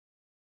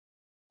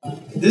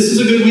This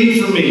is a good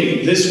week for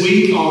me. This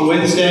week, on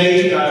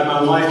Wednesday,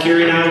 my wife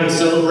Carrie and I will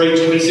celebrate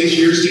 26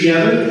 years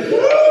together. Don't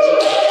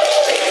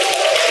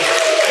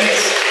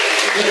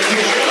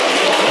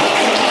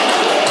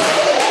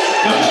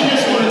you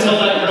just want to tell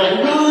that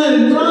girl,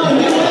 run,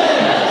 get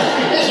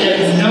away? She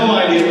had no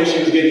idea what she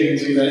was getting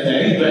into that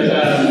day. But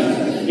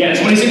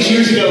 26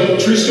 years ago,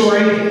 true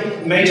story,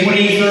 May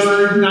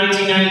 23rd,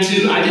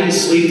 1992, I didn't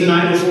sleep the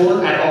night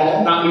before at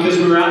all. Not because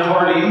we were out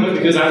partying, but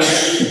because I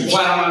was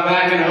flat on my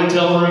back in a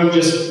hotel room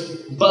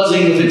just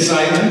buzzing with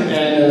excitement.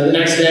 And the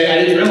next day,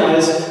 I didn't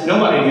realize,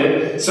 nobody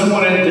did,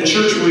 someone at the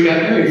church where we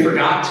got married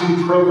forgot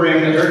to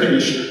program the air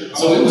conditioner.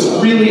 So it was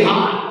really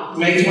hot,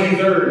 May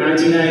 23rd,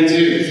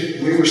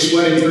 1992. We were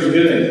sweating pretty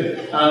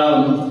good.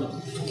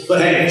 But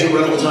hey, it's a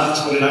rebel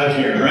tux, what did I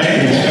care,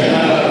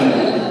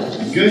 right?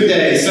 Good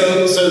day.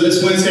 So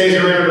this Wednesday is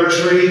our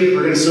anniversary.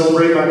 We're going to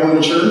celebrate by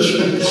going to church.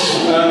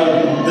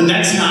 The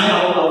next night,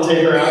 I'll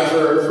take her out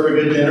for a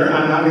good dinner.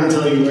 I'm not going to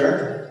tell you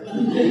where.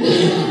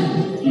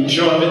 You can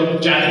show up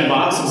at Jack in the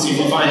Box and see if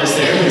you find us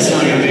there. It's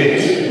not going to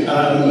be.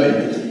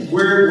 But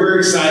we're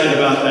excited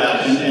about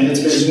that. And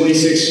it's been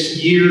 26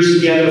 years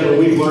together where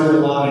we've learned a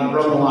lot and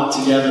grown a lot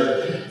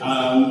together.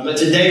 But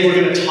today we're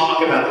going to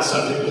talk about the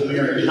subject of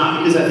marriage.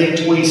 Not because I think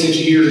 26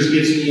 years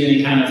gives me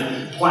any kind of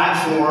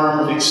platform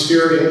of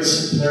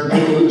experience. There are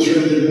people in this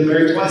room that have been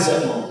married twice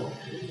that long.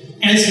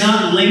 And it's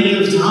not length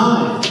of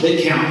time that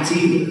counts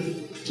either.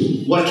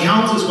 What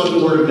counts is what the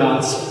Word of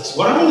God says.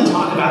 What I want to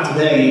talk about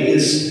today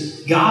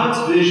is God's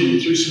vision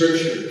through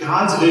Scripture,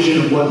 God's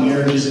vision of what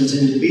marriage is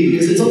intended to be,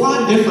 because it's a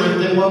lot different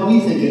than what we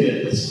think it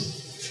is.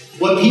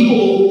 What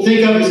people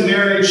think of as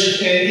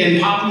marriage in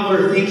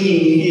popular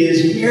thinking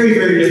is very,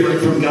 very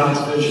different from God's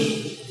vision.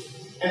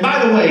 And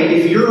by the way,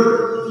 if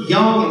you're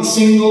young and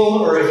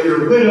single, or if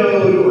you're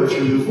widowed, or if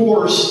you're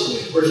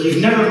divorced, or if you've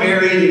never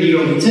married and you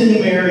don't intend to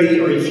marry,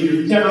 or if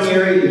you've never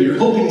married and you're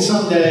hoping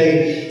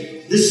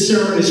someday, this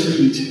sermon is for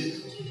you too.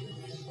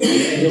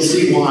 And you'll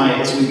see why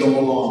as we go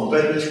along.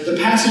 But the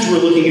passage we're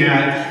looking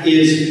at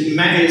is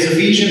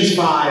Ephesians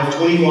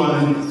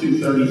 5:21 through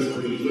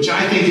 33, which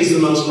I think is the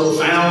most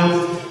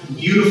profound,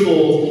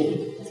 beautiful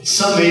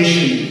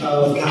summation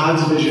of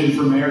God's vision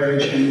for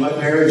marriage and what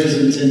marriage is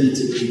intended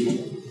to be.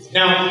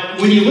 Now,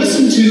 when you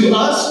listen to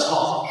us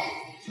talk,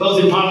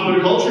 both in popular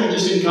culture and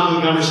just in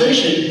common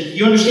conversation,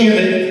 you understand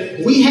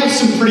that we have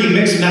some pretty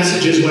mixed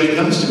messages when it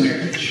comes to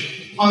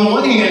marriage. On the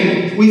one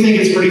hand, we think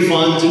it's pretty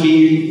fun to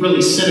be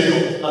really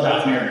cynical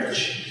about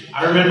marriage.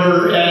 I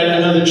remember at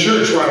another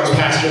church where I was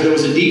pastor, there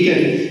was a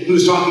deacon who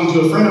was talking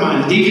to a friend of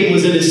mine. The deacon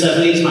was in his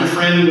 70s, my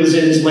friend was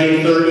in his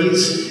late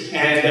 30s,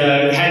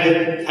 and had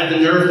the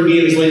nerve to be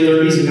in his late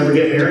 30s and never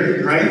get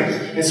married, right?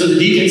 And so the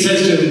deacon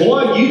says to him,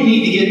 boy, you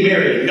need to get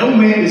married. No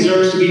man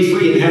deserves to be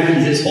free and happy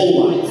his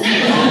whole life.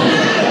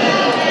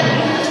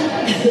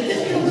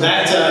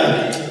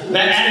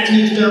 That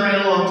attitude's been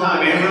around a long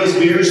time. Ambrose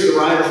Bierce, the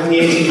writer from the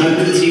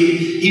 1800s,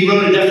 he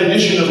wrote a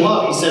definition of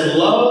love. He said,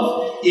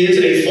 love is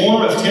a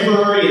form of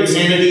temporary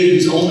insanity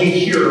whose only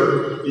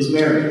cure is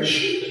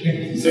marriage.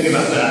 Think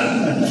about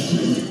that.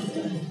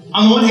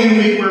 On the one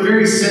hand, we're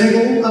very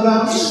cynical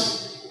about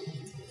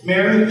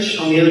marriage.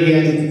 On the other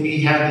hand,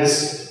 we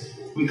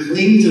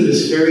cling to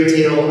this fairy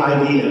tale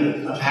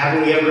idea of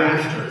happily ever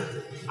after.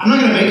 I'm not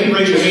going to make you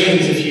raise your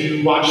hands if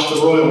you watched the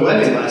royal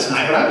wedding last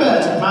night, but I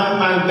bet,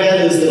 my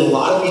bet is that a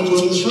lot of people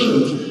in this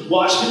room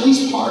watched at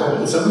least part of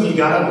it. Some of you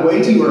got up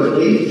way too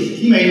early.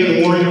 You may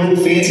have worn your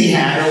little fancy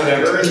hat or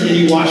whatever, and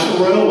you watched the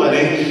royal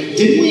wedding.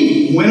 Didn't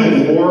we win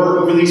a war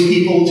over these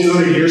people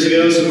 200 years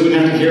ago so we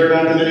wouldn't have to care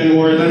about them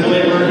anymore? Isn't that the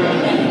way it worked?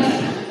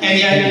 And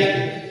yet,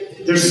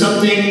 there's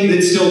something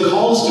that still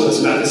calls to us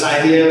about this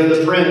idea of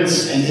the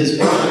prince and his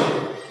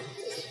bride.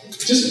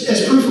 Just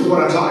as proof of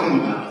what I'm talking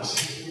about,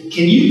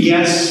 can you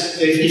guess,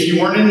 if you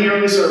weren't in the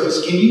early service,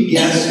 can you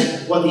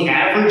guess what the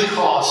average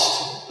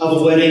cost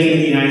of a wedding in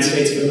the United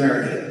States of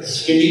America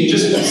is? Can you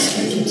just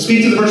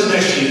speak to the person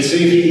next to you and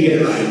see if you can get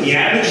it right? The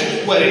average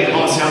wedding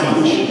costs how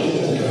much?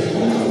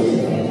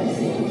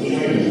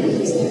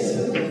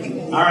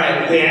 All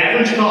right, the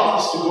average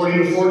cost,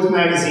 according to Forbes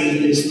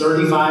magazine, is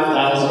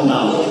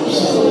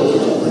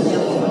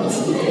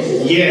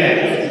 $35,000. Yeah.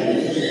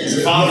 As a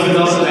father and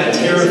daughter, that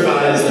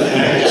terrifies the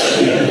heck out of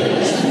me.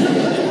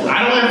 I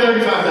don't have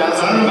 $35,000. I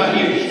don't know about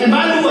you. And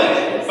by the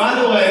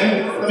way,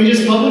 let me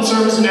just public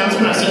service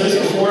announcement. I said this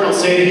before, and I'll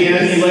say it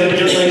again. You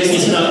ladies,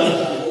 listen up.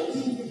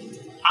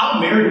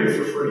 I'll marry you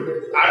for free.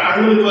 I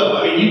really will. I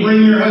mean, you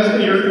bring your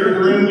husband, your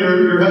groom,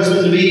 your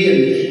husband to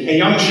be, and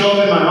y'all can show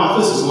up in my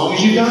office as long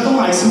as you've got the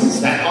license.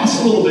 That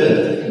costs a little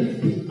bit.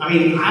 I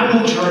mean, I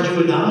won't charge you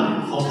a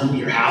dime. I'll come to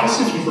your house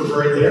if you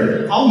prefer it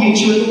there. I'll meet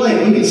you at the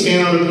lake. We can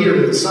stand on a pier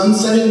with the sun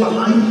setting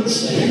behind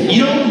us.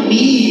 You don't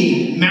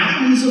need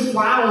mountains of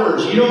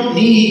flowers. You don't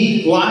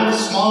need live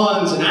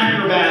swans and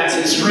acrobats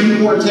and string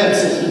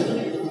quartets.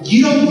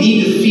 You don't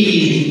need to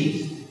feed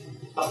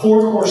a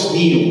 4-course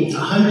meal to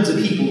hundreds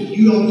of people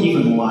you don't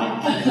even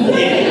like.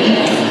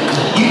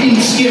 You can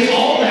skip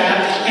all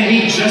that and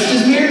be just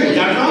as married,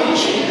 I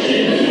promise you.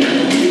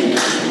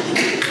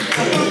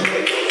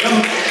 Come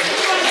on.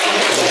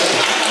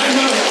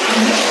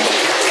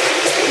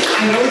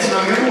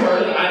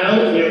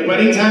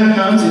 time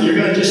comes and you're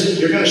going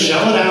to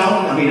shell it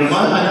out. I mean,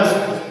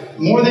 enough,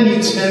 more than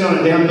you'd spend on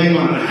a down payment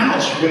on a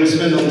house, you're going to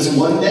spend on this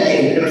one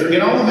day. You're going to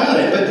forget all about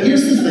it. But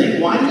here's the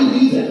thing. Why do you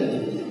do that?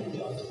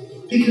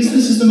 Because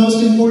this is the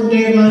most important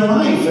day of my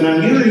life, and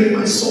I'm marrying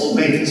my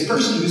soulmate, this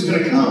person who's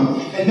going to come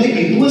and make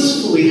me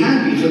blissfully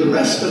happy for the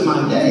rest of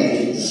my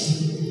days.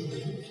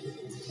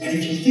 And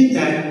if you think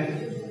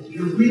that,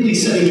 you're really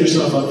setting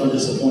yourself up for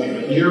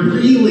disappointment. You're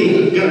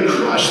really going to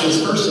crush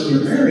this person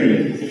you're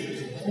marrying.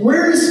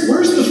 Where's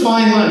the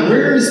fine line?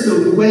 Where is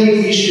the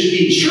way we should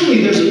be?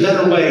 Surely there's a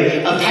better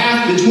way, a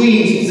path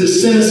between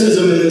this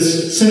cynicism and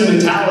this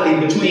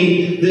sentimentality,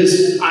 between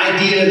this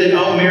idea that,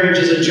 oh, marriage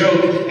is a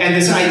joke, and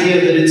this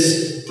idea that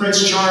it's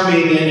Prince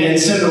Charming and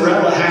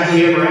Cinderella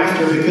happily ever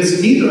after,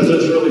 because neither of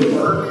those really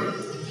work.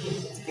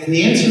 And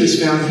the answer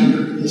is found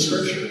here in the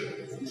Scripture.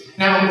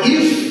 Now,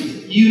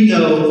 if you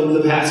know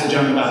the passage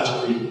I'm about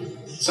to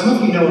read, some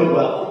of you know it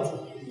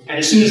well. And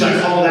as soon as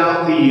I called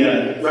out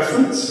the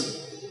reference,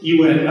 you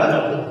went,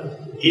 uh-oh,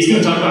 he's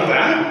going to talk about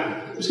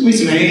that? There's going to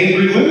be some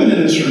angry women in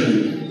this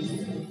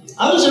room.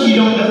 Others of you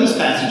don't know this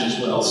passage as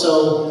well,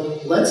 so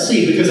let's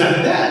see, because I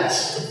bet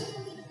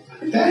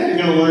you're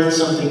going to learn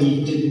something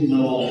you didn't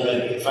know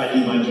already if I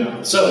do my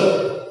job.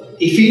 So,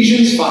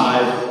 Ephesians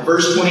 5,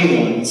 verse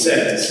 21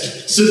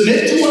 says,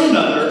 "Submit to one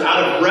another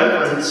out of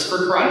reverence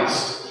for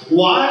Christ.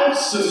 Wives,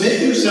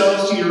 submit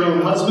yourselves to your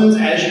own husbands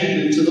as you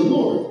do to the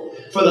Lord.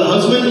 For the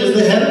husband is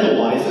the head of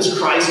the wife, as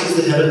Christ is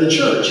the head of the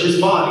church, his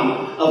body,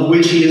 of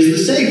which he is the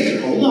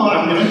Savior." Hold on,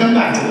 I'm going to come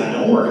back to that,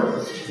 don't worry.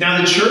 Now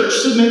the church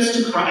submits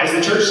to Christ,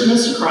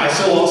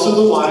 so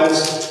also the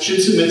wives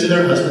should submit to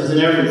their husbands in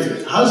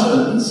everything.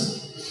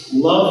 Husbands,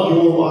 love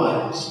your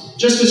wives,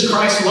 just as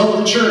Christ loved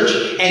the church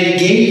and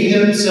gave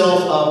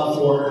himself up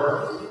for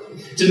her,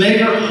 to make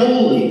her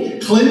holy,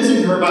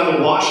 cleansing her by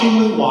the washing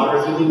with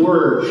water through the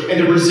word, and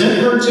to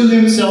present her to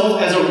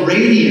himself as a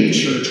radiant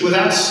church,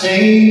 without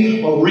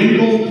stain or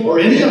wrinkle or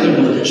any other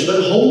blemish,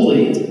 but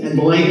holy and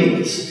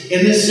blameless.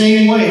 In this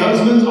same way,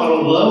 husbands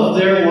ought to love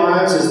their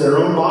wives as their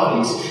own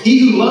bodies. He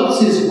who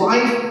loves his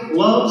wife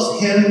loves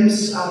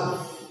himself.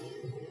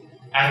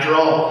 After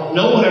all,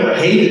 no one ever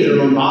hated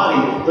their own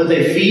body, but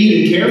they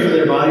feed and care for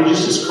their body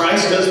just as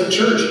Christ does the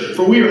church,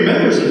 for we are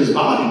members of his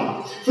body.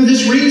 For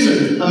this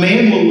reason, a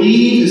man will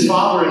leave his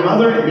father and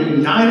mother and be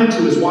united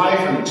to his wife,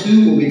 and the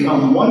two will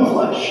become one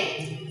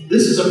flesh.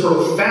 This is a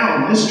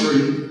profound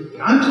mystery,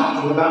 but I'm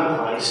talking about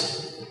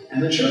Christ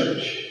and the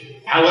church.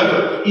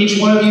 However, each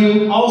one of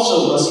you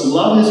also must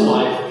love his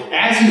wife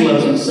as he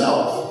loves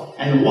himself,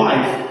 and the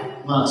wife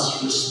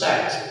must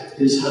respect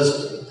his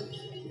husband.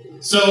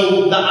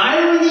 So the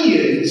irony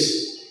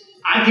is,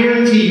 I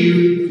guarantee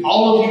you,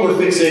 all of you are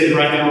fixated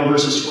right now on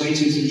verses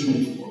 22 through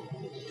 24.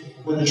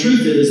 When the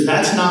truth is,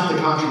 that's not the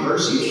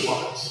controversy of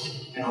Christ.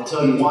 And I'll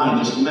tell you why in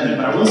just a minute.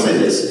 But I will say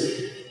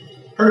this.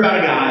 Heard about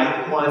a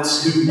guy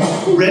once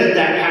who read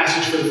that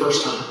passage for the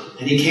first time.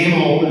 And he came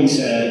home and he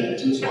said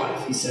to his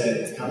wife, he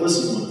said, "Now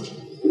listen, woman.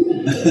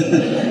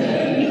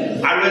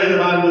 I read in the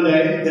Bible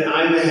today that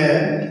I'm the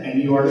head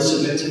and you are to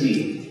submit to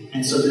me.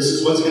 And so this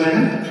is what's going to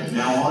happen. From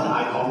now on,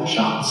 I call the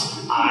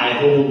shots. I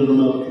hold the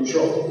remote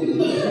control.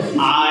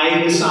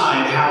 I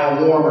decide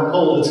how warm or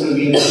cold it's going to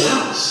be in this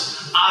house.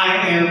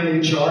 I am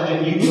in charge,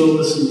 and you will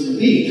listen to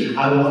me.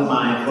 I want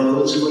my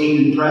clothes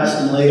cleaned and pressed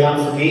and laid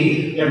out for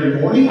me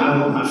every morning. I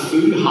want my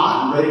food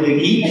hot and ready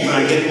to eat when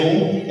I get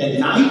home at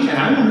night, and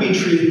I want to be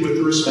treated with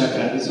the respect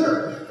I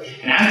deserve."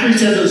 And after he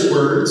said those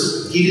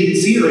words, he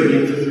didn't see her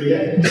again for 3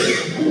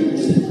 days.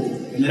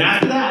 And then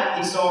after that,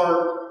 he saw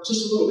her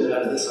just a little bit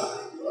out of the side.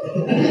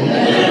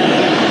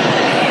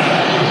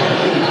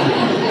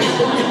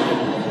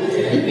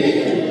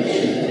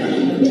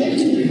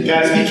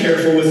 Guys, be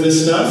careful with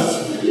this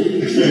stuff.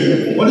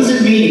 What does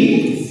it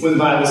mean when the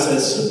Bible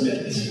says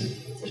submit?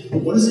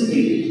 What does it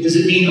mean? Does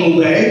it mean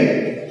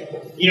obey?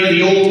 You know,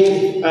 the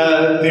old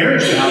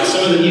marriage vows,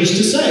 some of them used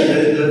to say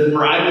that the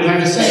bride would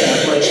have to say,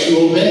 "I pledge to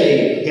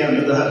obey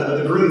him," but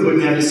the groom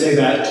wouldn't have to say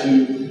that to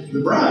the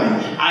bride.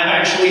 I've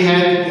actually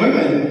had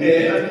women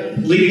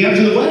leading up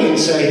to the wedding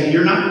say,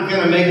 "You're not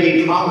going to make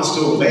me promise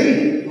to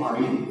obey me, are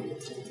you?"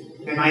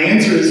 And my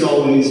answer is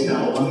always,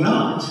 no, I'm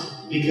not.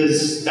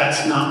 Because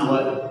that's not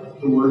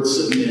what the word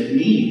submit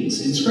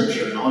means in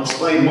Scripture. And I'll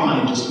explain why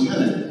in just a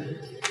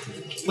minute.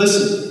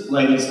 Listen,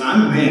 ladies,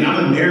 I'm a man.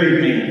 I'm a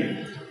married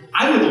man.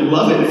 I would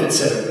love it if it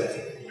said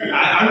obey.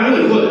 I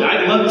really would.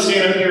 I'd love to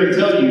stand up here and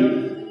tell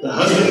you the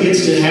husband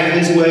gets to have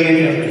his way in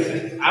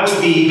everything. I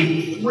would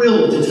be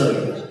thrilled to tell you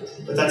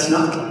that. But that's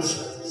not what it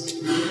says.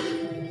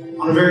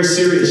 On a very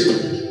serious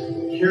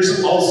note,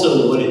 here's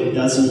also what it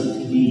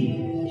doesn't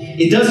mean.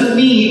 It doesn't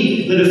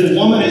mean that if a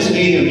woman is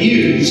being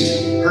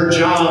abused, her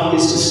job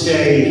is to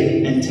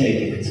stay and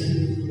take it.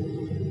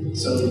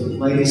 So,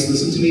 ladies,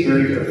 listen to me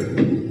very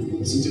carefully.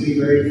 Listen to me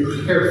very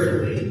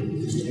carefully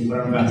in what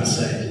I'm about to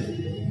say.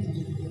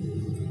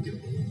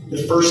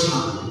 The first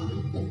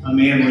time a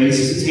man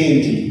raises his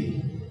hand to you,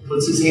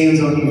 puts his hands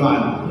on you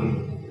violently,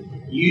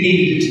 you need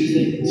to do two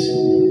things.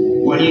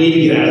 One, you need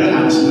to get out of the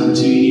house, and number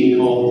two, you need to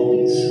call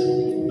the police.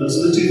 Those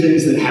are the two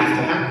things that have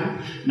to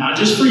happen. Not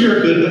just for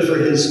your good, but for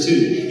his too.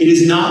 It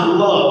is not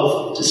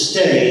love to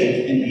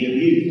stay and be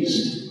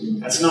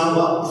abused. That's not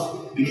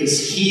love.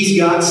 Because he's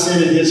got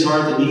sin in his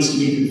heart that needs to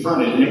be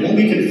confronted. And it won't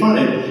be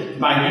confronted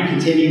by you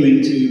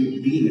continuing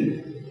to be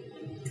there.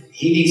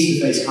 He needs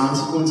to face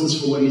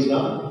consequences for what he's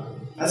done.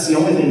 That's the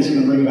only thing that's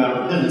going to bring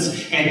about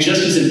repentance. And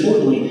just as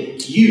importantly,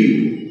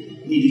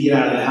 you need to get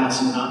out of the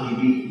house and not be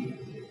beaten.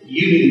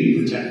 You need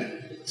to be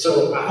protected.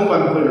 So I hope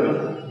I'm clear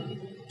about that.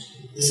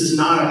 This is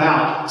not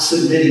about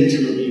submitting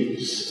to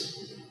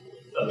abuse.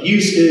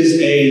 Abuse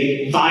is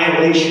a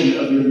violation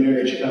of your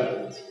marriage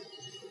covenant.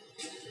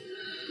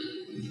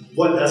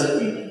 What does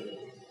it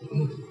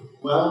mean?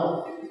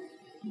 Well,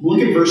 look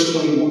at verse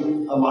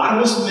 21. A lot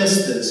of us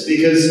miss this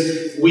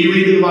because we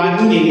read the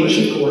Bible in English,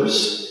 of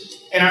course.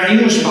 And our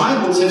English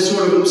Bibles have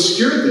sort of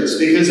obscured this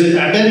because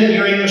I bet in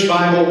your English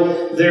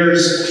Bible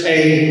there's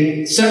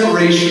a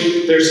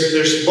separation.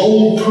 There's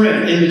bold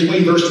print in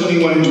between verse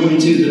 21 and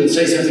 22 that will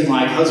say something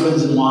like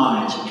husbands and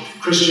wives,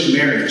 or Christian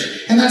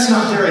marriage. And that's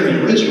not there in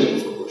the original,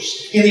 of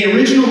course. In the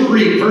original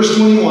Greek, verse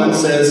 21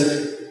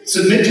 says,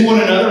 submit to one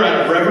another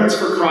out of reverence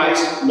for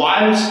Christ,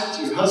 wives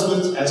to your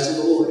husbands as to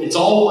the Lord. It's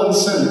all one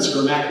sentence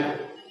grammatically.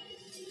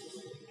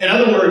 In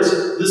other words,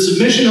 the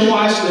submission of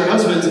wives to their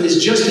husbands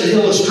is just an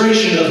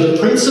illustration of the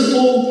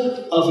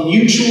principle of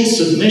mutual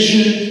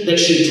submission that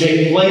should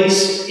take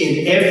place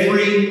in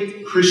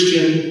every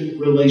Christian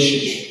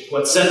relationship.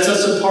 What sets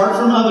us apart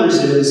from others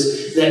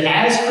is that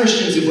as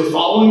Christians, if we're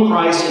following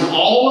Christ in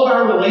all of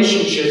our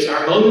relationships,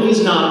 our motive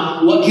is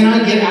not, what can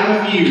I get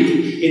out of you?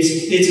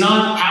 It's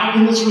not, how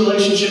can this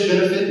relationship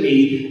benefit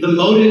me? The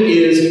motive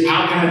is,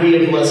 how can I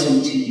be a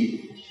blessing to you?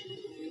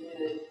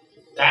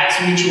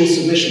 That's mutual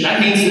submission. That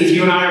means that if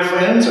you and I are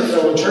friends, or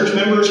fellow church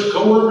members, or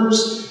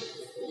co-workers,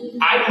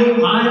 I put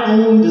my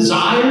own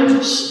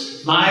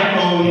desires,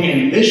 my own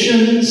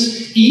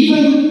ambitions,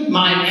 even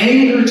my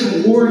anger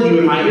toward you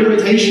and my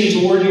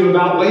irritation toward you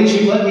about ways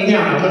you let me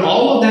down. I put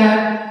all of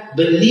that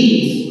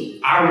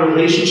beneath our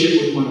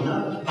relationship with one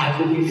another. I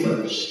put you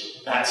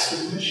first. That's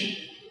submission.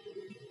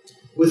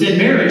 Within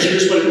marriage,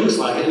 here's what it looks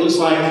like. It looks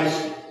like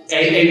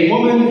a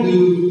woman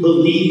who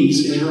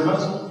believes in her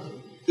husband.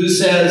 Who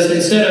says,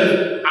 instead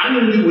of, I'm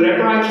going to do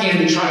whatever I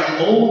can to try to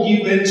mold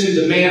you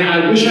into the man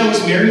I wish I was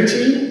married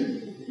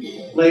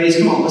to. Ladies,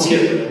 come on, let's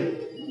get with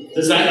it.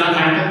 Does that not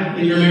happen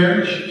in your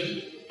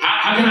marriage?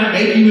 How can I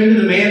make you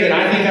into the man that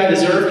I think I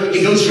deserve?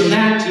 It goes from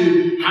that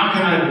to, how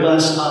can I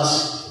bless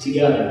us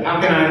together? How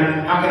can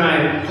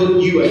I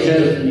put you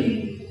ahead of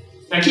me?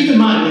 Now keep in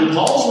mind, when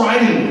Paul's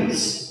writing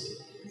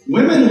this,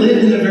 women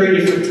lived in a very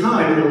different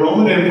time in the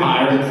Roman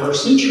Empire in the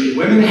first century.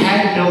 Women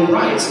had no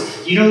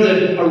rights. You know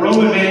that a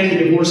Roman man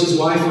could divorce his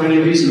wife for any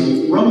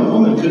reason. A Roman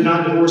woman could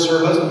not divorce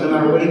her husband no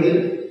matter what he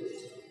did.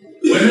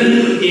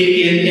 Women,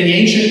 in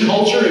ancient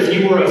culture, if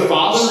you were a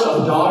father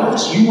of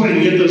daughters, you wanted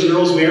to get those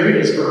girls married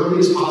as early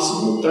as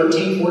possible.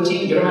 13,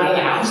 14, get them out of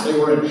the house. They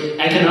were an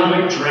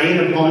economic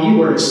drain upon you,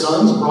 whereas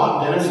sons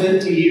brought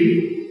benefit to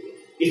you.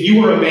 If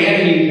you were a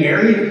man and you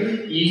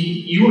married,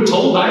 you were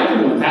told by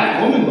everyone,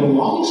 that woman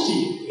belongs to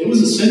you. It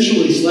was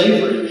essentially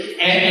slavery.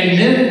 And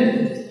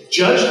men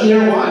judged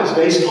their wives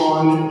based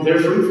on their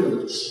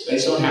fruitfulness,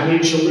 based on how many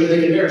children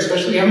they could bear,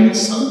 especially how many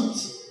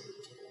sons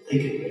they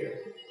could bear.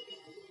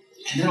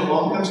 And then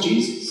along comes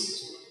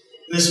Jesus.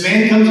 And this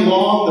man comes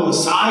along, the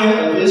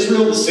Messiah of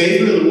Israel, the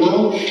Savior of the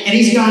world, and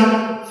he's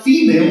got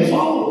female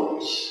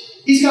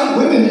followers. He's got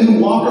women who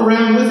walk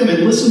around with him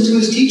and listen to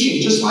his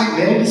teaching, just like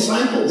male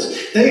disciples.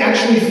 They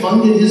actually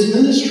funded his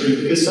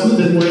ministry because some of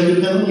them were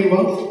independently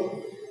wealthy.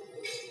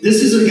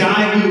 This is a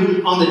guy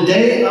who, on the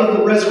day of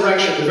the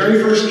resurrection, the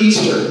very first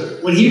Easter,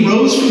 when he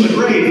rose from the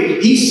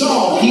grave, he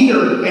saw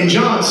Peter and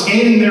John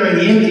standing there in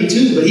the empty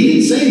tomb, but he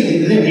didn't say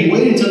anything to them. He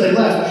waited until they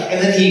left,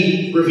 and then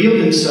he revealed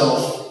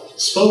himself,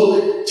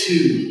 spoke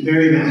to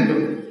Mary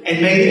Magdalene,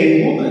 and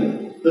made a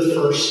woman the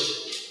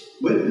first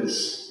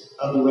witness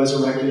of the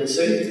resurrected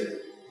Savior.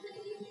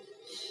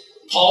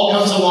 Paul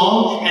comes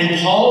along, and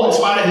Paul, in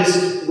spite of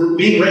his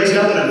being raised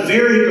up in a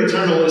very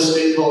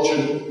paternalistic culture,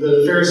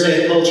 the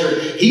Pharisaic culture,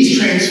 he's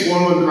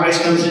transformed when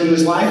Christ comes into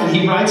his life, and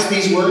he writes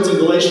these words in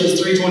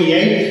Galatians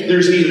 3:28,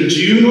 there's neither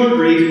Jew nor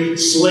Greek,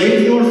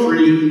 slave nor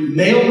free,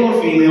 male nor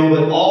female,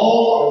 but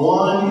all are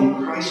one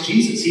in Christ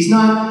Jesus. He's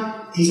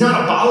not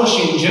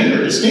abolishing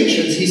gender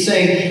distinctions. He's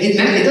saying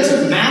it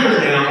doesn't matter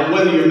now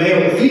whether you're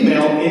male or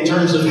female in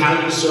terms of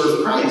how you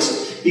serve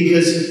Christ,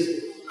 because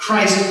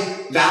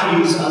Christ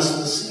values us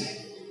the same.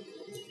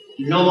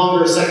 You're no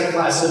longer a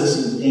second-class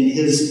citizen in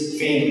his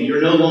family.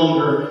 You're no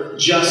longer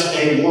just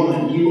a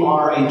woman. You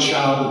are a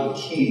child of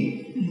the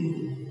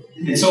King.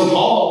 And so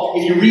Paul,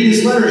 if you read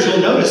his letters, you'll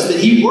notice that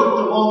he worked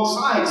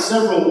alongside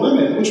several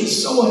women, which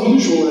was so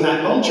unusual in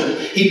that culture.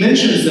 He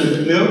mentions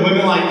them,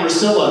 women like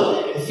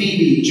Priscilla and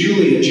Phoebe,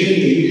 Julia,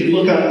 Junia. You can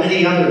look up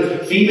many other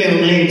female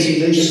names he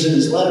mentions in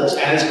his letters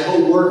as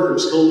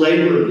co-workers,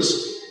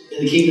 co-laborers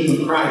in the kingdom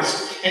of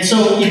Christ. And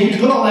so you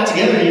put all that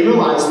together and you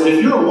realize that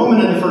if you're a woman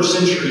in the first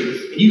century,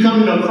 and you come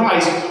to know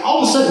Christ,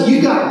 all of a sudden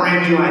you've got a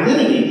brand new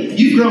identity.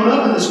 You've grown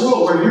up in this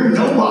world where you're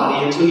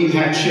nobody until you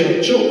have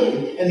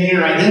children. and the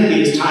inner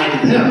identity is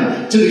tied to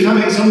them, to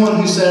becoming someone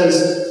who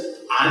says,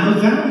 I'm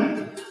of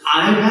value,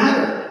 I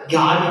matter,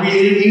 God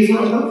created me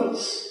for a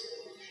purpose.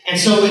 And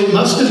so it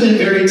must have been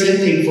very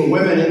tempting for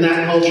women in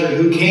that culture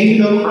who came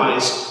to know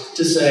Christ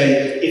to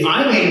say, if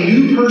I'm a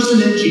new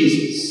person in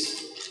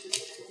Jesus,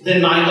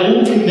 then my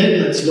old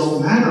commitments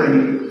don't matter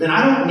anymore. Then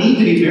I don't need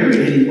to be married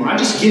anymore. I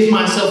just give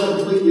myself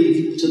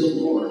completely to the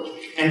Lord.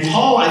 And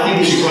Paul, I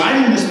think, is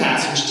writing this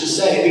passage to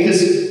say,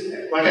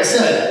 because, like I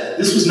said,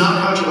 this was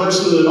not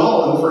controversial at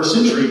all in the first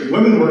century.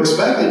 Women were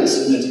expected to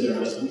submit to their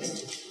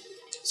husbands.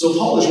 So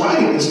Paul is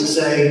writing this to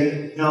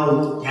say,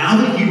 no, now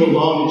that you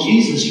belong to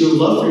Jesus, your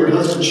love for your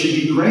husband should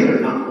be greater,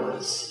 not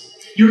less.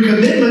 Your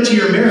commitment to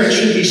your marriage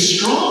should be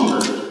stronger,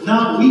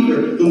 not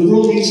weaker. The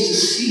world needs to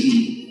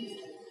see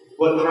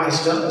what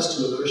Christ does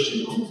to a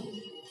Christian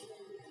home.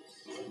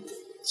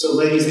 So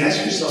ladies,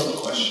 ask yourself a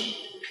question.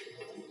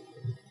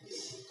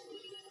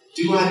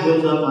 Do I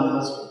build up my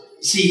husband?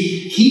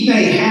 See, he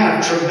may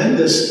have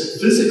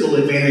tremendous physical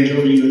advantage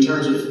over you in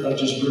terms of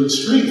just brute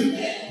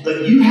strength,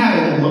 but you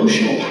have an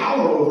emotional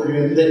power over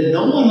him that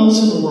no one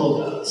else in the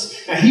world does.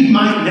 Now, he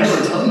might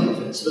never tell you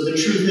this, but the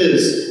truth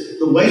is,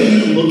 the way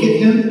you look at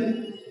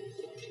him,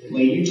 the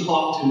way you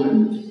talk to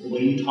him, the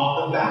way you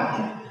talk about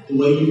him, the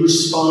way you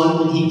respond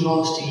when he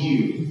talks to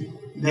you,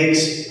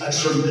 makes a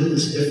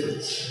tremendous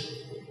difference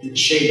in the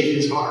shape of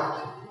his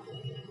heart,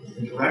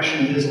 in the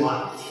direction of his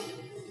life.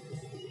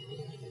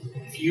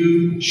 If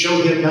you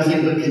show him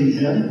nothing but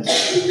contempt,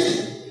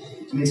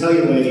 let me tell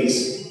you,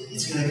 ladies,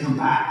 it's going to come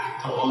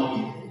back to haunt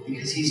you,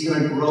 because he's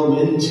going to grow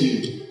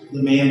into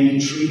the man you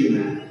treat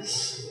him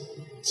as.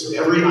 So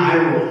every eye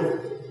roll,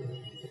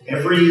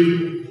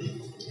 every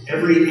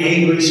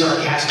angry,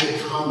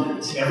 sarcastic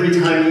comment, every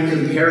time you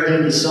compare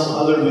him to some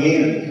other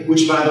man,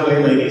 which, by the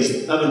way,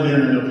 ladies, other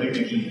men are no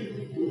picnic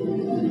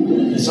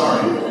either.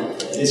 Sorry,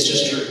 it's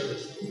just true.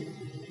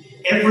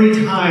 Every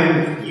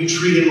time you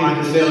treat him like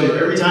a failure,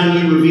 every time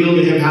you reveal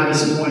to him how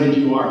disappointed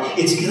you are,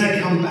 it's going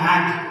to come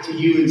back to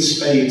you in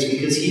spades,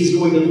 because he's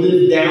going to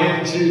live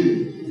down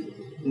to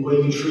the way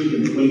you treat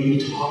him, the way you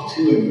talk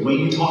to him, the way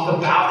you talk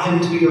about him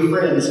to your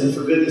friends, and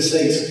for goodness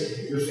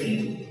sakes, your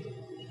family.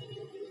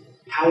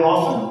 How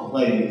often,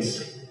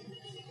 ladies,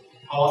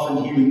 how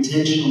often do you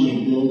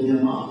intentionally build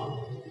him up?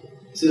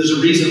 So there's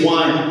a reason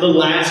why the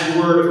last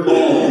word of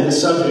Paul in the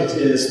subject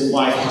is the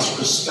wife must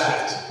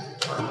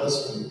respect her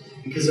husband.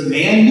 Because a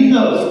man who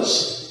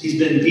knows he's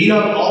been beat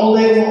up all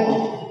day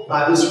long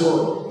by this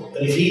world,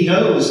 but if he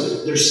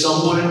knows there's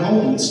someone at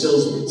home that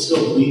still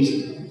believes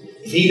in him,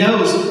 if he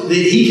knows that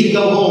he can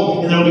go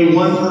home and there'll be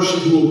one person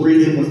who will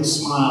greet him with a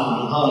smile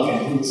and a hug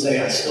and who will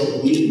say, I still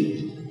believe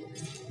in him,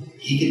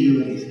 he can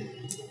do anything.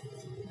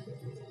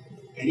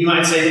 And you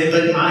might say,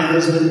 but my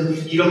husband,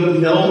 you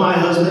don't know my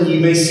husband. You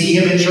may see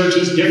him in church.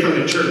 He's different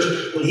at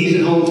church. When he's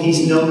at home,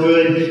 he's no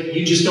good.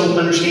 You just don't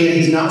understand.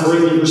 He's not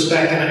worthy of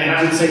respect. And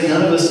I would say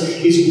none of us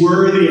is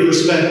worthy of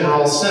respect. We're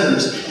all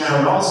sinners. And I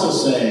would also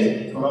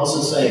say,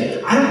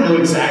 I don't know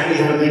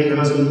exactly how to make your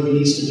husband who he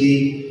needs to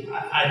be.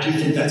 I do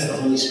think that's the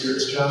Holy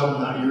Spirit's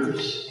job, not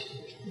yours.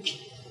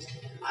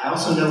 I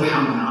also know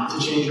how not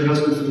to change your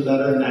husband for the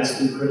better, and that's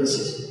through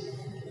criticism.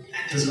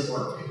 That doesn't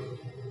work.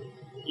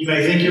 You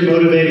may think you're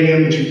motivating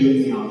him, but you're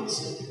doing the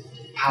opposite.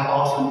 How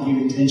often do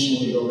you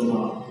intentionally build him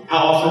up? How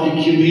often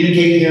do you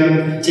communicate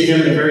to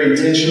him in a very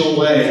intentional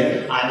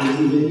way? I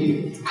believe in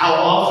you. How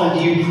often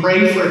do you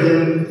pray for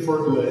him for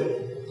good?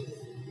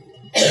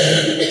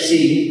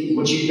 See,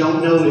 what you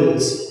don't know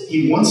is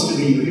he wants to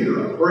be your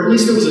hero, or at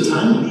least there was a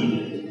time when he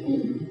did.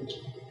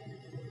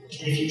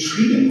 And if you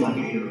treat him like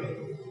a hero,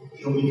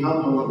 he'll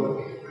become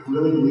heroic. I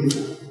really believe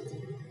that.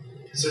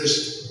 Because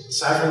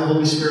aside from the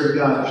Holy Spirit of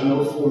God, there's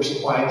no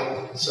force quite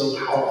so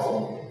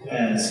powerful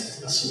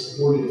as a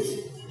supportive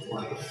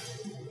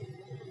wife.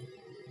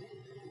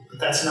 But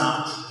that's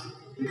not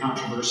the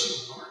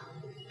controversial part.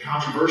 The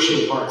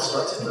controversial part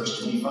starts in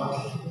verse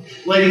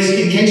 25. Ladies,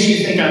 in case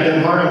you think I've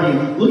been hard on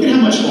you, look at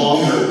how much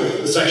longer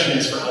the section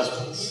is for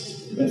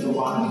husbands than for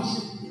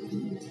wives.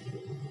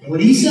 And when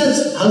he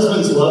says,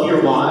 husbands, love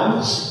your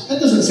wives, that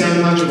doesn't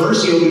sound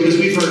controversial because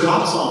we've heard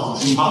pop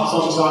songs, and pop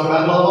songs talk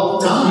about love all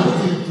the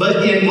time.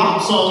 But in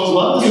pop songs,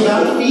 love is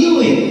about a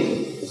feeling.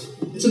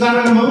 It's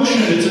about an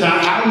emotion. It's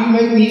about how you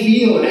make me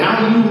feel and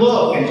how you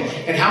look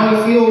and how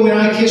I feel when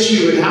I kiss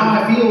you and how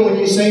I feel when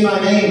you say my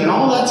name. And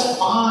all that's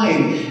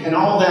fine. And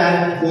all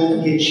that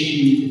won't get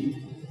you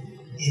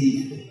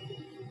anything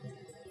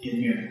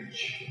in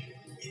marriage.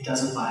 It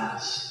doesn't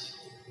last.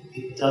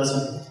 It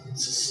doesn't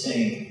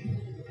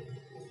sustain.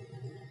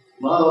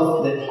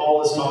 Love that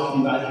Paul is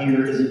talking about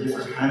here is a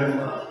different kind of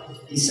love.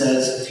 He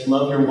says,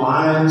 love your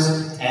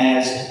wives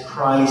as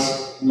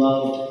Christ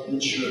loved the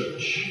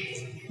church.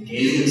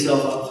 Gave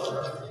himself up for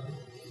her.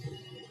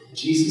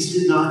 Jesus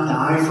did not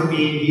die for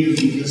me and you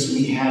because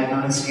we had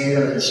nice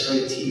hair and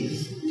straight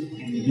teeth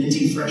and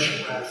minty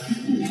fresh breath.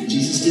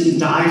 Jesus didn't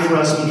die for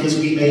us because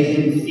we made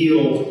him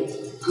feel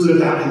good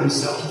about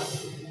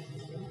himself.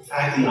 In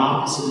fact, the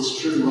opposite is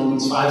true.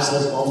 Romans 5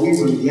 says, while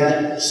we were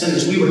yet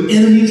sinners, we were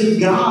enemies of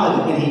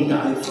God, and he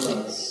died for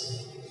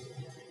us.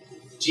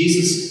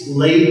 Jesus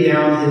laid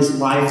down his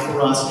life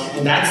for us,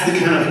 and that's the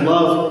kind of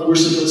love we're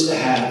supposed to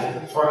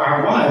have for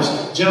our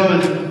wives.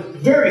 Gentlemen,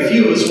 very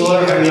few of us will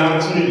ever have the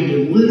opportunity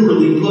to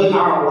literally put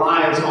our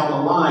lives on the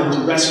line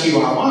to rescue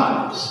our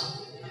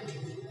wives.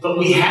 But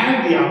we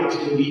have the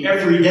opportunity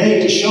every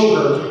day to show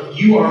her,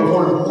 you are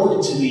more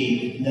important to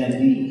me than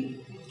me.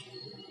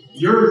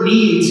 Your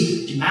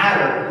needs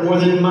matter more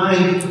than my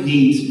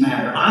needs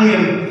matter. I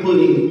am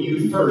putting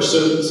you first.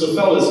 So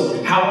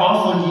fellas, how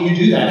often do you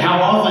do that?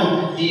 How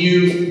often do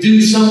you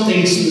do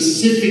something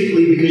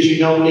specifically because you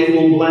know it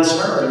will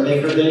bless her and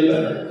make her day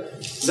better?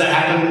 Does that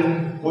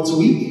happen once a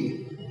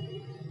week?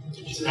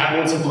 Does it happen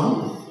once a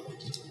month?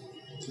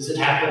 Does it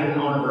happen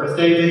on a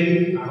birthday,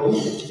 maybe? I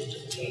hope.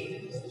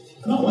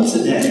 Not once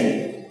a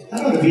day.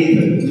 That ought to be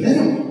the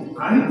minimum,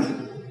 right?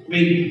 I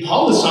mean,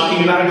 Paul is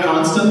talking about a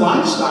constant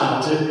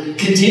lifestyle, to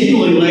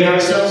continually lay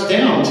ourselves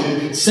down,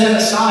 to set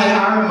aside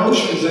our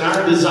emotions and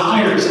our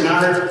desires and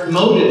our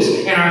motives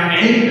and our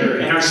anger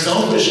and our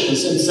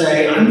selfishness and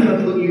say, I'm going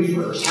to put you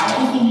first.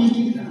 How often do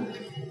you do that?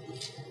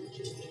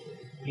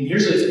 I mean,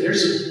 here's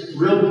a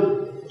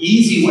real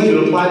easy way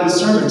to apply this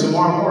sermon.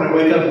 Tomorrow morning, I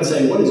wake up and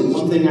say, what is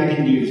one thing I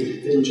can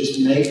do that will just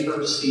make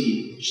her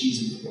see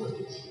she's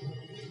important?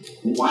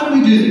 Why do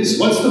we do this?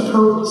 What's the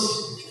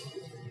purpose?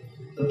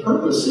 The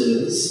purpose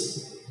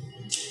is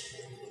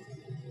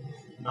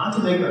not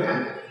to make her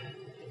happy.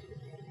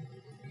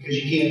 Because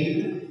you can't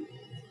do that.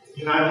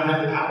 You and I don't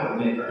have the power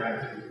to make her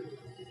happy.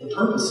 The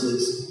purpose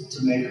is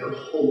to make her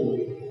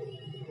holy.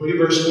 Look at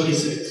verse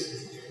 26.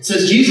 It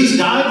says, Jesus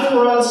died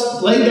for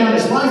us, laid down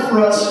his life for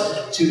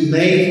us to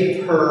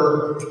make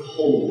her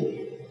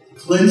holy.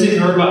 Cleansing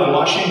her by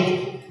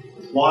washing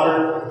with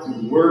water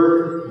and the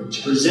word,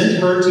 to present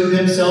her to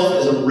himself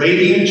as a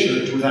radiant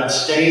church without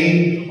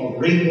stain or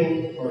wrinkle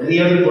or any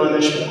other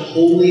blemish, but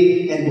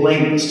holy and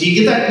blameless. Do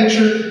you get that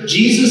picture?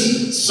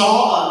 Jesus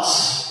saw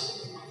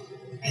us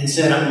and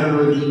said, I'm going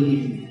to redeem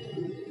you.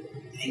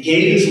 He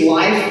gave his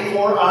life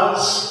for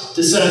us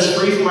to set us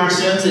free from our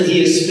sins, and he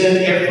has spent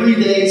every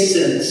day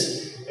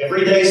since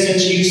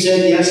you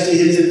said yes to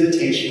his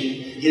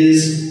invitation,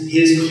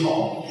 his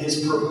call,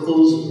 his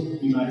proposal,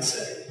 you might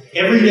say.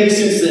 Every day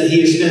since then,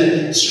 he has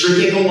spent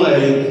stripping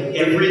away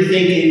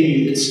everything in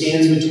you that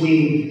stands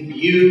between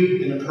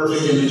you and the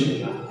perfect image of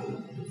God.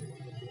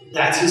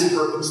 That's his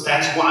purpose.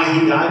 That's why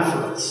he died for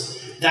us.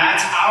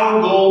 That's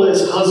our goal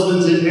as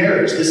husbands in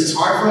marriage. This is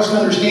hard for us to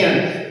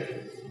understand,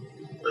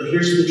 but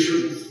here's the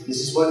truth.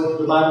 This is what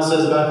the Bible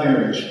says about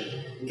marriage.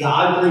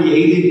 God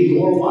created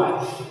your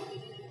wife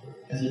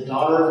as a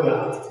daughter of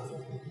God,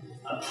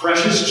 a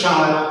precious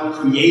child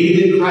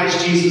created in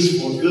Christ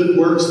Jesus for good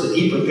works that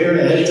he prepared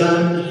ahead of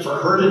time for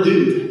her to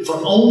do, for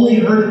only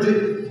her to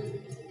do.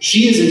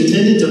 She is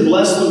intended to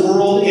bless the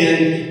world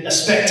in a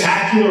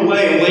spectacular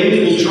way, a way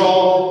that will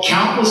draw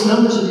countless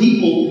numbers of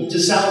people to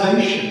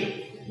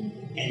salvation.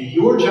 And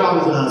your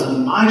job as a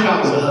husband, my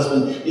job as a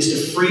husband, is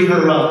to free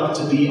her up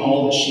to be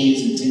all that she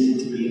is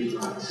intended to be in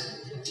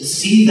Christ. To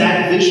see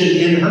that vision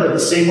in her the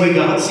same way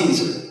God sees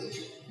her.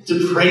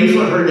 To pray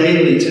for her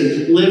daily,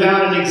 to live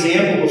out an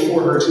example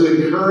before her,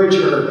 to encourage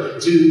her,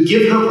 to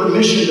give her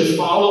permission to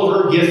follow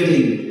her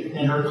gifting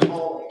and her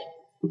calling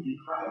in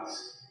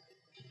Christ.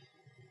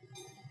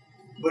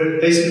 What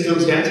it basically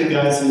comes down to,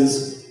 guys,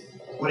 is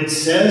when it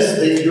says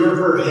that you're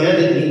her head,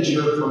 it means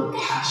you're her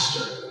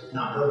pastor,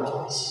 not her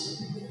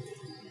boss.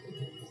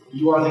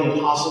 You are the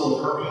apostle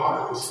of her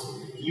heart.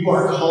 You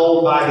are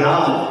called by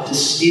God to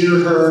steer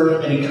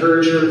her and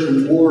encourage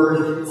her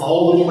toward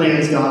all the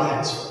plans God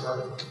has for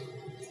her.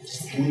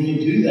 And when you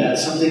do that,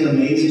 something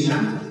amazing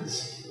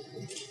happens.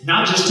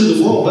 Not just to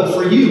the world, but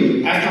for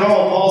you. After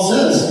all, Paul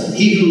says,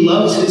 he who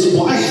loves his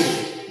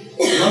wife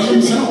loves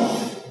himself.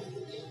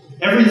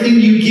 Everything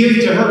you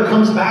give to her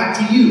comes back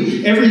to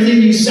you.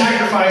 Everything you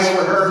sacrifice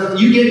for her,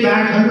 you get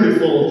back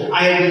hundredfold.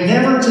 I have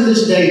never to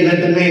this day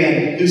met the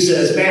man who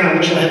says, man, I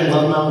wish I hadn't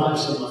loved my wife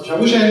so much. I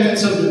wish I hadn't been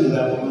so good to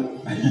that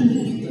woman.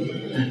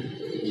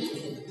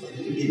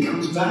 It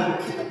comes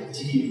back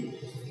to you.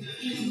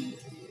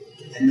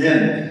 And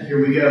then,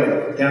 here we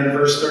go, down to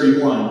verse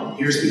 31.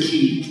 Here's the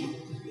key.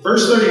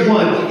 Verse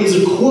 31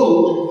 is a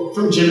quote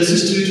from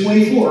Genesis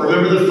 2:24.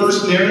 Remember the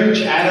first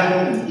marriage,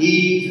 Adam and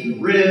Eve and the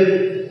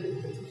rib?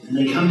 And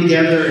they come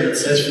together, and it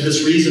says, for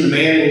this reason, a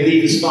man will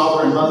leave his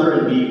father and mother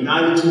and be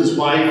united to his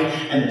wife,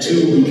 and the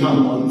two will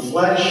become one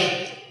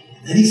flesh.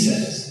 And then he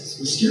says, these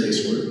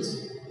mysterious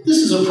words. This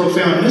is a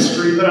profound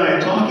mystery, but I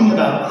am talking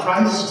about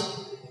Christ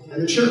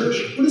and the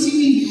church. What does he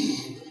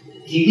mean?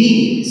 He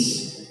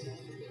means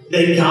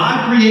that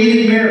God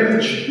created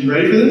marriage. You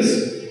ready for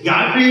this?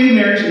 God created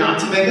marriage not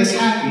to make us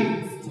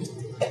happy.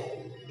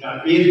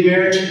 God created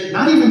marriage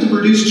not even to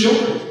produce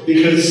children,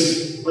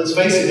 because, let's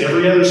face it,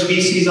 every other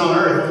species on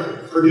earth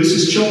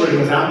produces children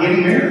without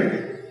getting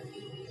married.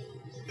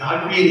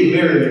 God created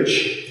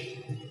marriage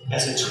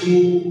as a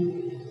tool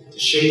to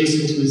shape us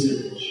into his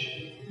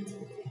image.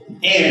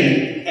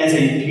 And as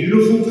a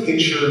beautiful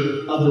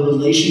picture of the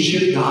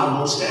relationship God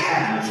wants to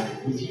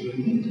have with you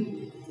and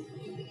me.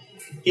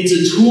 It's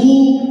a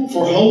tool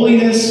for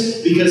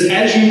holiness, because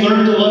as you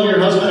learn to love your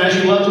husband, as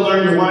you love to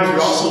learn your wife,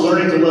 you're also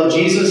learning to love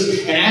Jesus.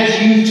 And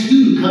as you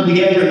two come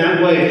together in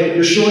that way,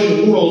 you're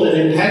showing the world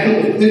an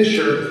impeccable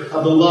picture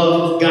of the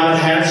love God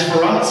has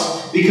for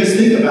us. Because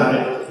think about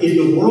it. If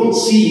the world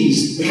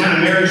sees the kind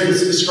of marriage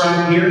that's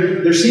described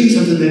here, they're seeing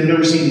something they've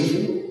never seen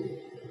before.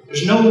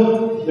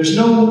 There's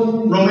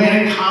no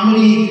romantic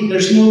comedy.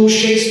 There's no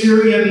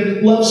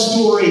Shakespearean love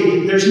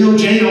story. There's no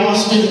Jane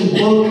Austen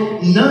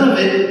book. None of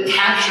it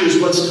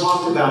captures what's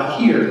talked about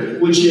here,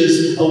 which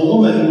is a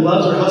woman who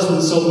loves her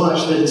husband so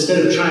much that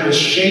instead of trying to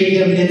shape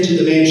him into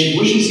the man she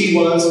wishes he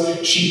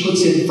was, she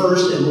puts him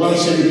first and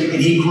loves him, and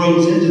he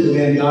grows into the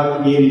man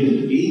God created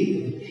him to be.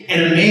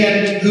 And a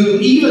man who,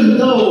 even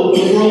though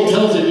the world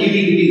tells him you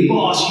need to be the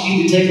boss, you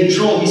need to take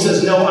control, he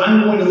says, no,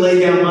 I'm going to lay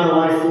down my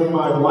life for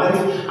my wife.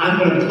 I'm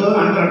going to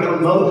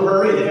promote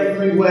her in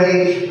every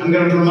way. I'm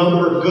going to promote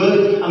her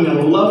good. I'm going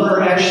to love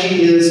her as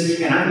she is,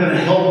 and I'm going to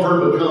help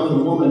her become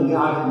the woman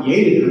God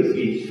created her to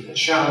be, a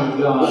child of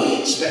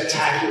God,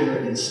 spectacular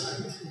in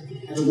sight.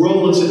 And the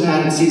world looks at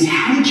that and sees,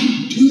 how did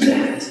you do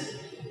that?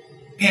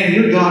 Man,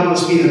 your God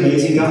must be an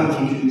amazing God if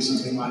you can do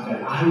something like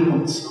that. I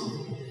want something.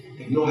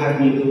 You'll have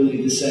the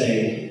ability to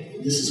say,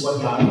 this is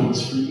what God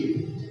wants for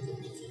you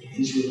in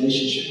His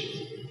relationship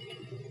with you.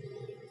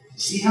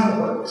 See how it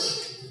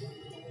works?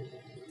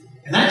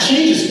 And that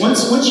changes.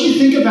 Once you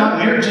think about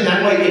marriage in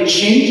that way, it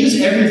changes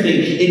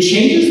everything. It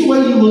changes the way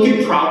you look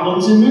at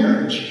problems in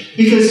marriage.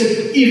 Because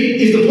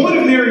if the point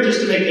of marriage is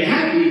to make you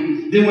happy,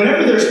 then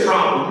whenever there's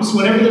problems,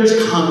 whenever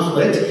there's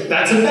conflict,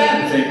 that's a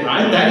bad thing,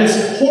 right? That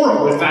is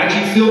horrible. In fact,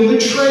 you feel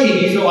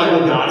betrayed. You feel like,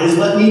 well, God has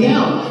let me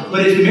down.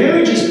 But if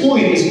marriage's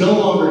point is no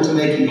longer to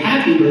make you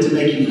happy, but to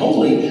make you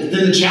holy,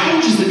 then the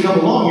challenges that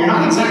come along, you're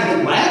not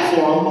exactly glad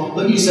for them,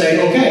 but you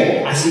say,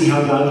 okay, I see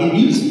how God can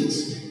use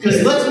this.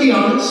 Because let's be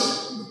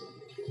honest,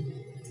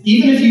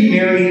 even if you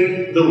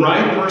marry the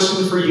right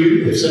person for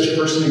you, if such a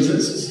person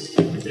exists,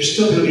 there's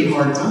still going to be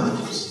hard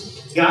times.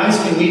 Guys,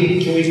 can we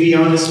be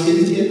honest?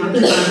 Aren't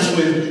there times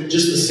when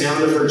just the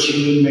sound of her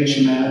chewing makes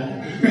you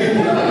mad?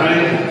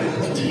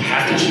 Right? Do you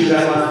have to chew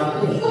that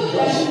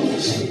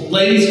loud?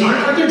 Ladies,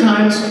 aren't there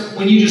times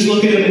when you just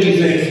look at him and you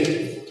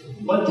think,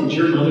 what did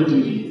your mother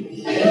do to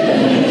you?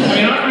 I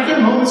mean, aren't there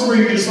moments where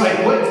you're just like,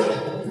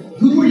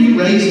 who were you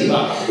raised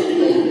by?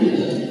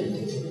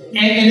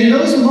 And in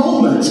those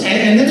moments,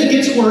 and then it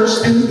gets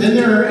worse, and then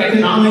there are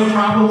economic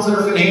problems, there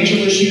are financial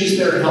issues,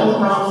 there are health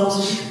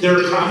problems, there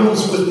are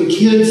problems with the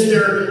kids,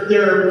 there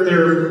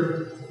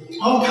are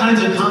all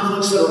kinds of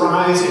conflicts that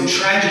arise, and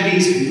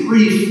tragedies and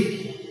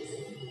grief.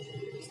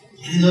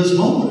 And in those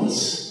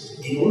moments,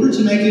 in order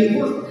to make it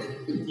work,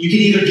 you can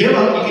either give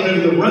up, you can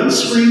either run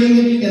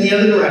screaming in the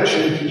other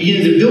direction, you can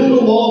either build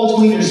a wall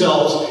between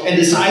yourselves and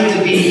decide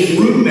to be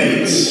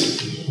roommates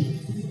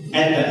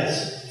at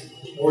best.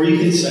 Or you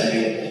can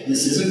say,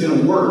 this isn't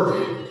going to work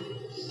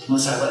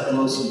unless I let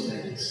go of some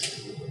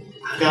things.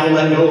 I've got to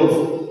let go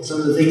of some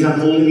of the things I'm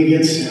holding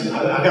against him.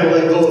 I've got to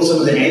let go of some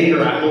of the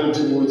anger I hold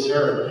towards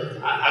her.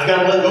 I've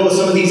got to let go of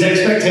some of these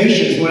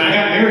expectations. When I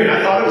got married,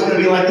 I thought it was going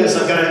to be like this.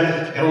 I've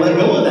got to let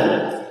go of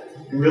that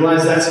and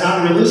realize that's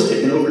not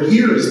realistic. And over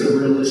here is the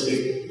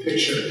realistic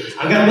picture.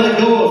 I've got to let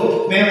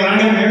go of, man, when I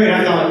got married,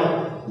 I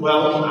thought,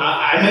 well,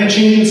 I may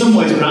change in some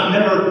ways, but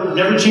I'm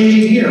never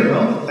changing here.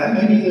 Well, that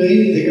may be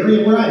the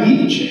area where I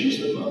need to change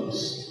the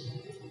most.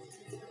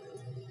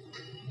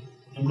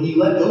 And when you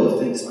let go of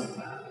things like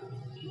that,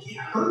 it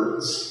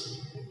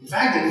hurts. In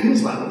fact, it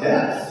feels like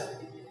death.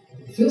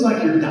 It feels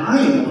like you're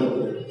dying a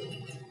little bit.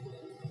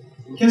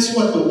 And guess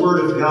what the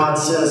Word of God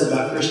says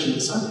about Christian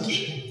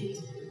discipleship?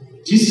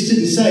 Jesus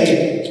didn't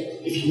say,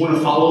 if you want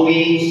to follow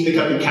me, pick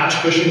up your couch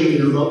cushion with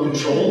your remote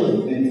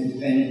control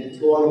and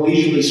go on a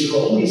leisurely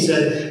stroll. He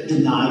said,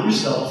 deny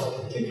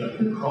yourself, take up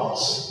your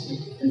cross,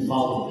 and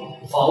follow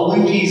me.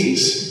 Following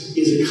Jesus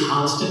is a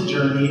constant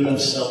journey of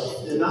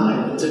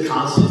self-denial. It's a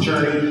constant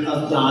journey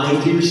of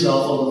dying to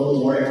yourself a little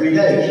more every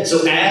day.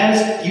 So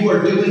as you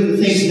are doing the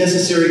things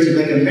necessary to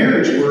make a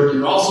marriage work,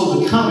 you're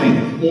also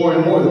becoming more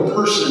and more the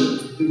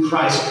person who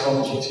Christ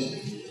called you to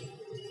be.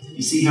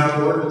 You see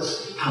how it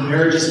works? How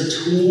marriage is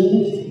a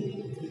tool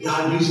that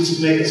God uses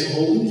to make us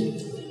holy?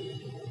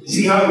 You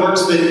see how it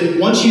works? That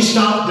once you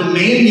stop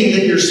demanding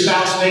that your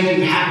spouse make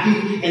you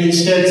happy and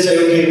instead say,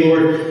 okay,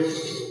 Lord,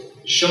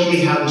 show me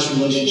how this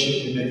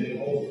relationship can make me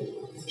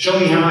whole. Show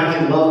me how I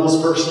can love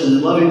this person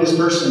and loving this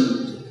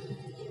person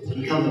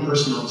become the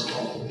person I was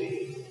called to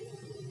be.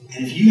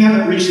 And if you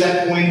haven't reached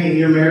that point in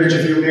your marriage,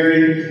 if you're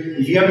married,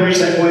 if you haven't reached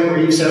that point where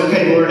you said,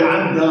 okay, Lord,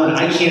 I'm done.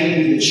 I can't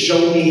do this.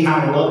 Show me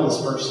how to love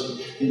this person.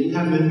 Then you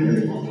haven't been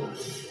married long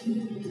enough.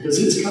 Because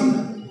it's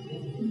coming.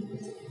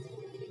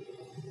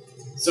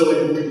 So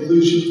in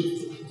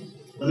conclusion,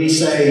 let me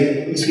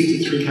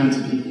speak to three kinds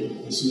of people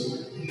this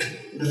morning.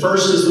 The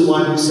first is the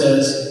one who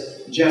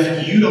says,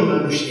 Jeff, you don't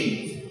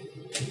understand.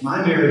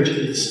 My marriage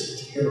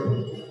is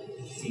terrible.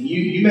 And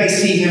you may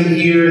see him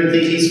here and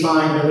think he's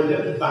fine,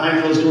 but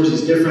behind closed doors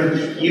he's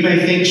different. You may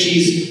think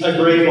she's a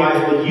great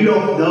wife, but you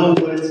don't know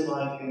what it's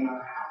like in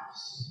our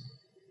house.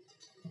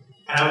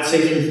 And I would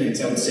say 3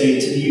 things. I would say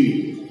to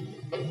you,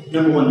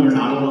 number 1, you're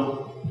not alone.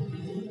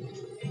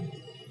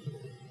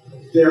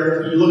 You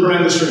look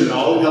around this room,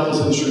 all the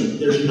couples in this room,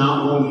 there's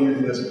not one here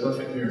who has a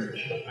perfect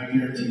marriage. I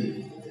guarantee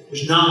you.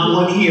 There's not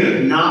one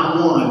here, not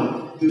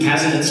one who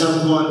hasn't at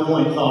some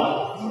point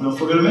thought, I don't know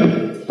if we're going to make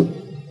it.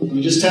 Let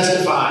me just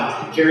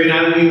testify. Carrie and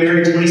I will be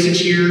married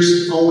 26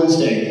 years on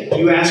Wednesday.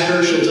 You ask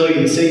her, she'll tell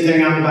you the same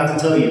thing I'm about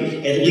to tell you.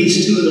 At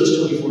least 2 of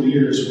those 24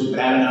 years were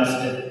bad enough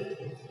that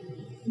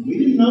we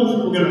didn't know if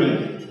we were going to make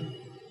it.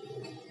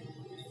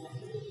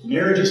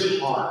 Marriage is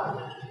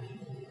hard.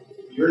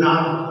 You're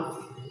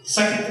not.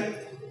 Second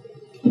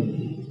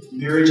thing,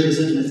 marriage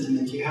isn't meant to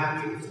make you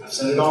happy. I've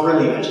said it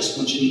already. I just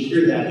want you to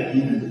hear that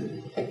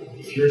again.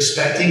 If you're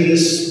expecting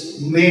this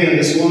man,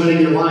 this woman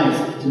in your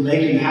life to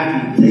make you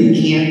happy,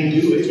 they can't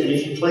do it. And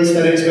if you place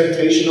that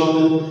expectation on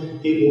them,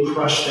 it will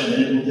crush them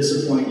and it will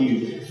disappoint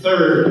you.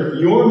 Third,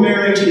 your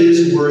marriage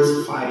is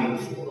worth fighting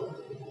for.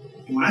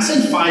 And when I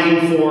say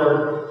fighting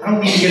for, I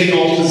don't mean getting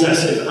all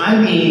possessive.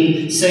 I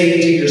mean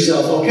saying to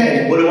yourself,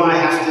 okay, what do I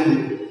have to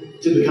do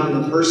to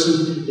become the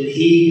person that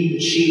she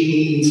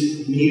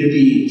needs me to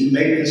be, to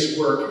make this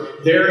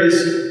work? There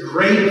is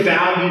great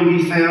value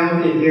we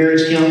found in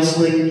marriage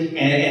counseling,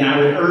 and I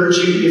would urge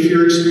you, if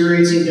you're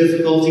experiencing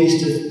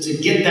difficulties, to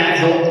get that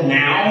help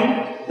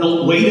now.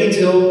 Don't wait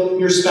until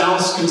your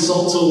spouse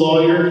consults a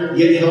lawyer.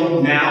 Get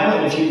help now,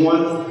 and if you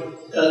want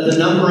the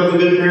number of a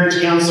good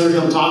marriage counselor,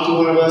 come talk to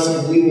one of us,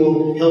 and we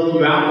will help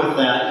you out with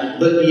that.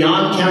 But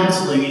beyond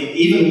counseling,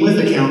 even with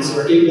a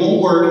counselor, it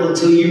won't work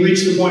until you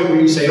reach the point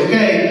where you say,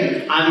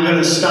 okay, I'm going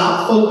to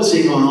stop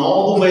focusing on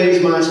all the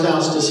ways my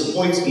spouse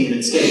disappoints me and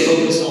instead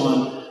focus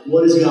on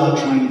what is God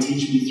trying to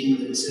teach me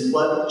through this and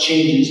what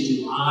changes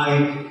do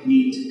I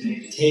need to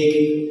make.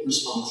 Take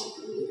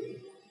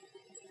responsibility.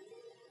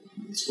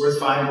 It's worth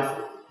fighting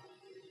for.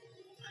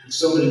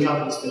 So many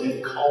couples that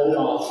have called it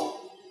off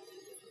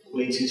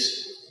way too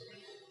soon,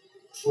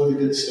 before the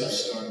good stuff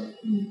started.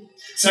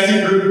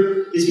 Second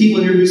group is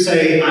people here who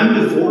say, I'm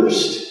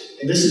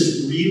divorced, and this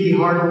is really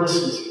hard to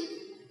listen to,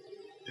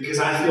 because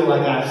I feel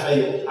like I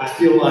failed. I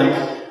feel like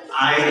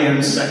I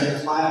am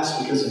second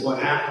class because of what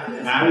happened.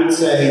 And I would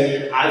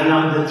say, I've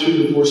not been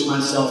through divorce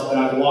myself, but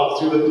I've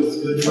walked through it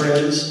with good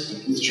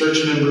friends, with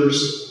church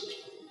members,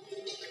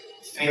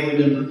 family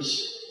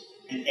members,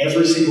 and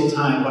every single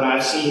time what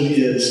I've seen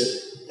is,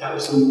 that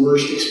was the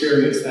worst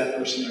experience that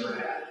person ever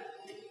had.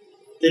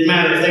 Didn't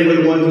matter if they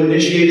were the one who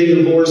initiated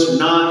the divorce or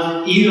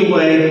not. Either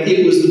way,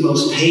 it was the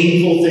most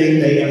painful thing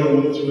they ever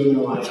went through in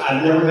their life.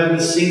 I've never met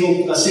a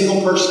single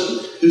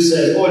person who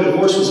said, boy,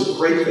 divorce was a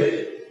great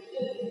thing.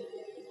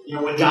 You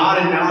know, when God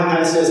in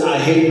Malachi says, I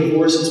hate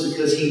divorce, it's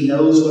because he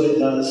knows what it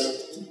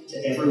does to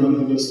everyone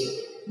who goes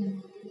through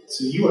it.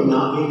 So you are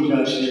not being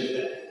judged here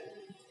today.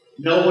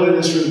 No one in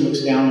this room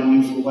looks down on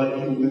you for what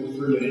you went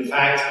through. And in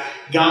fact,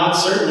 God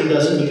certainly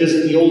doesn't, because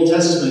in the Old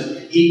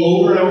Testament, he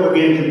over and over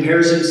again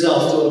compares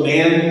himself to a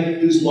man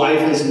whose wife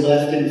has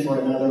left him for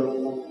another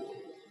woman.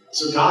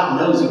 So God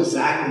knows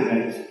exactly how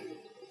you feel.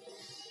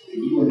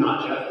 You are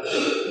not judged.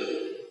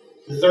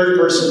 The third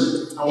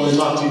person I want to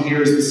talk to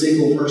here is the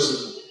single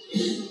person.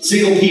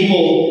 Single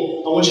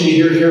people, I want you to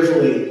hear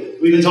carefully.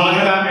 We've been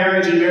talking about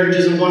marriage, and marriage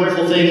is a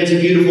wonderful thing. It's a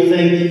beautiful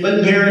thing.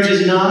 But marriage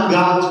is not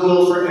God's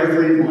will for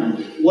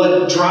everyone.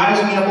 What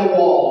drives me up a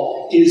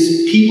wall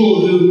is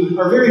people who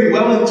are very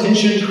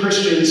well-intentioned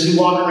Christians who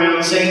walk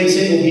around saying to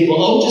single people,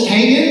 oh, just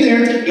hang in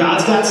there.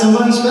 God's got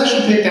somebody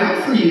special picked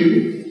out for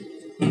you.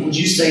 Would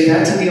you say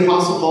that to the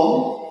Apostle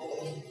Paul?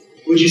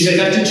 Would you say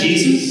that to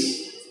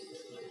Jesus?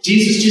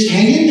 Jesus, just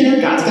hang in there.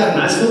 God's got a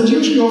nice little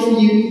Jewish girl for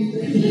you.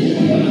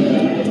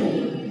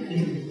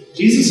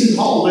 Jesus and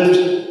Paul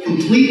lived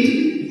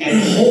complete and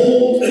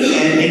whole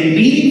and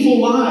meaningful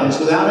lives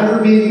without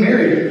ever being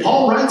married.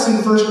 Paul writes in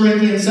 1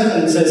 Corinthians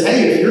 7 and says,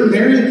 hey, if you're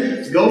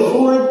married, go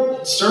for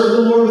it. Serve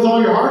the Lord with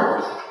all your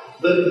heart.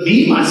 But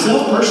me,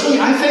 myself, personally,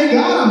 I thank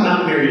God I'm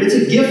not married. It's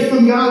a gift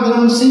from God that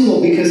I'm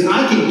single, because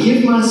I can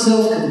give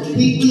myself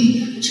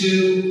completely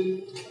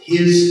to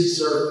his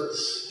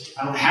service.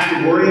 I don't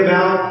have to worry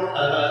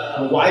about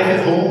a wife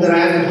at home that I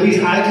have to please.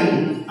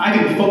 I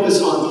can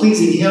focus on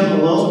pleasing him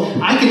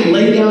alone. I can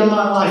lay down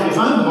my life. If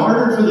I'm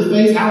martyred for the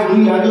faith,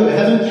 hallelujah, I go to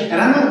heaven, and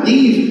I don't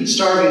leave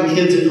starving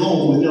kids at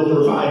home with no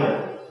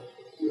provider.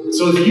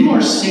 So if you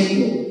are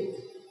single,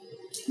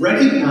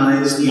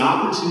 recognize the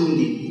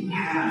opportunity you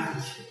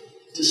have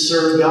to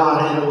serve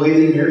God in a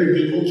way that married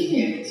people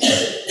can't.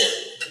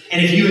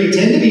 And if you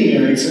intend to be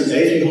married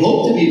someday, if you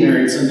hope to be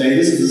married someday,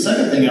 this is the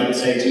second thing I would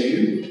say to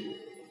you.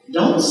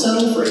 Don't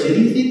settle for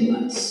anything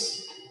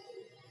less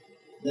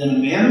than a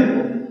man or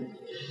woman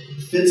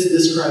who fits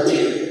this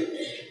criteria.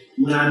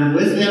 When I'm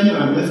with him,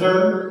 when I'm with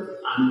her,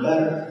 I'm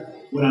better.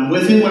 When I'm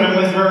with him, when I'm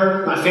with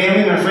her, my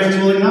family, my friends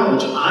will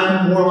acknowledge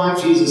I'm more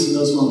like Jesus in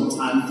those moments.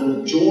 I'm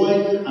full of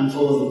joy. I'm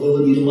full of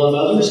ability to love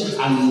others.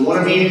 I want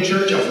to be in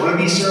church. I want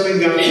to be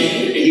serving God.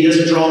 He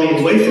doesn't draw me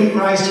away from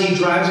Christ. He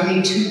drives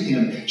me to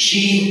him.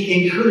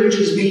 She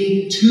encourages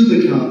me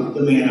to become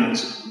the man I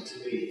was called to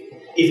be.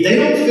 If they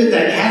don't fit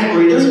that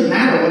category, it doesn't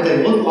matter what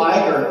they look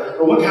like or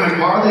or what kind of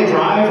car they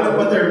drive, or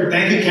what their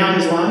bank account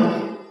is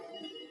like.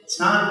 It's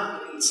not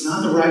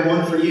the right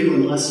one for you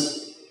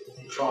unless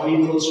they draw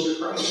you closer to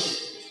Christ.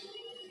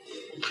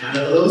 Now, to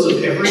those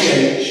of every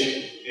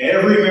age,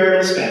 every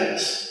marital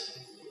status,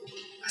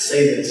 I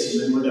say this,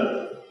 and then we're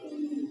done.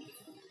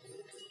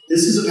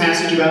 This is a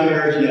passage about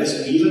marriage, yes,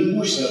 but even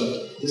more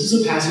so, this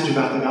is a passage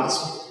about the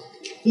gospel.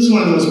 This is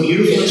one of the most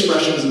beautiful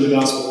expressions of the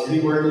gospel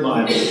anywhere in the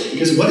Bible.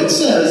 Because what it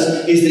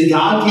says is that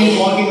God came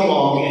walking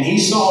along and he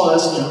saw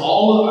us in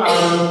all of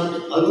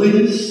our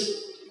ugliness,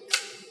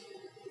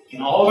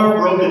 in all of our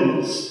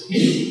brokenness.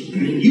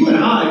 You and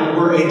I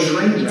were a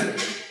train wreck.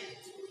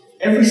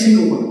 Every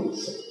single one of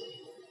us.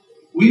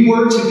 We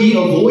were to be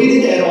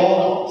avoided at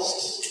all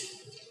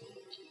costs.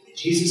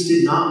 Jesus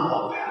did not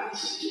walk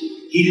past.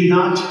 He did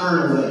not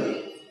turn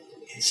away.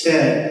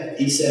 Instead,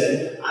 he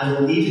said, I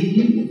believe in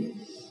you.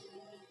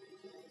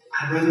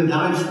 I'd rather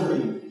die for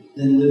you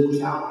than live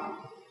without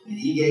you. And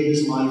he gave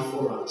his life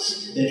for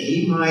us, that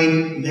he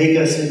might make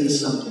us into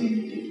something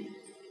new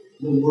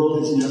the world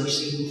has never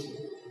seen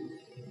before.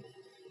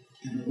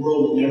 And the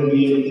world will never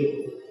be able to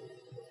do.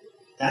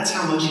 That's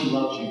how much he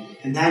loves you.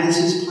 And that is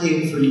his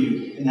plan for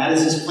you. And that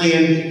is his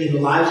plan in the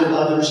lives of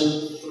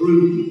others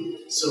through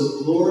you.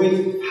 So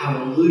glory,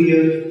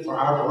 hallelujah, for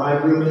our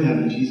bridegroom in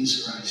heaven,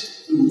 Jesus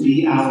Christ, who will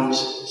be ours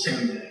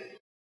someday.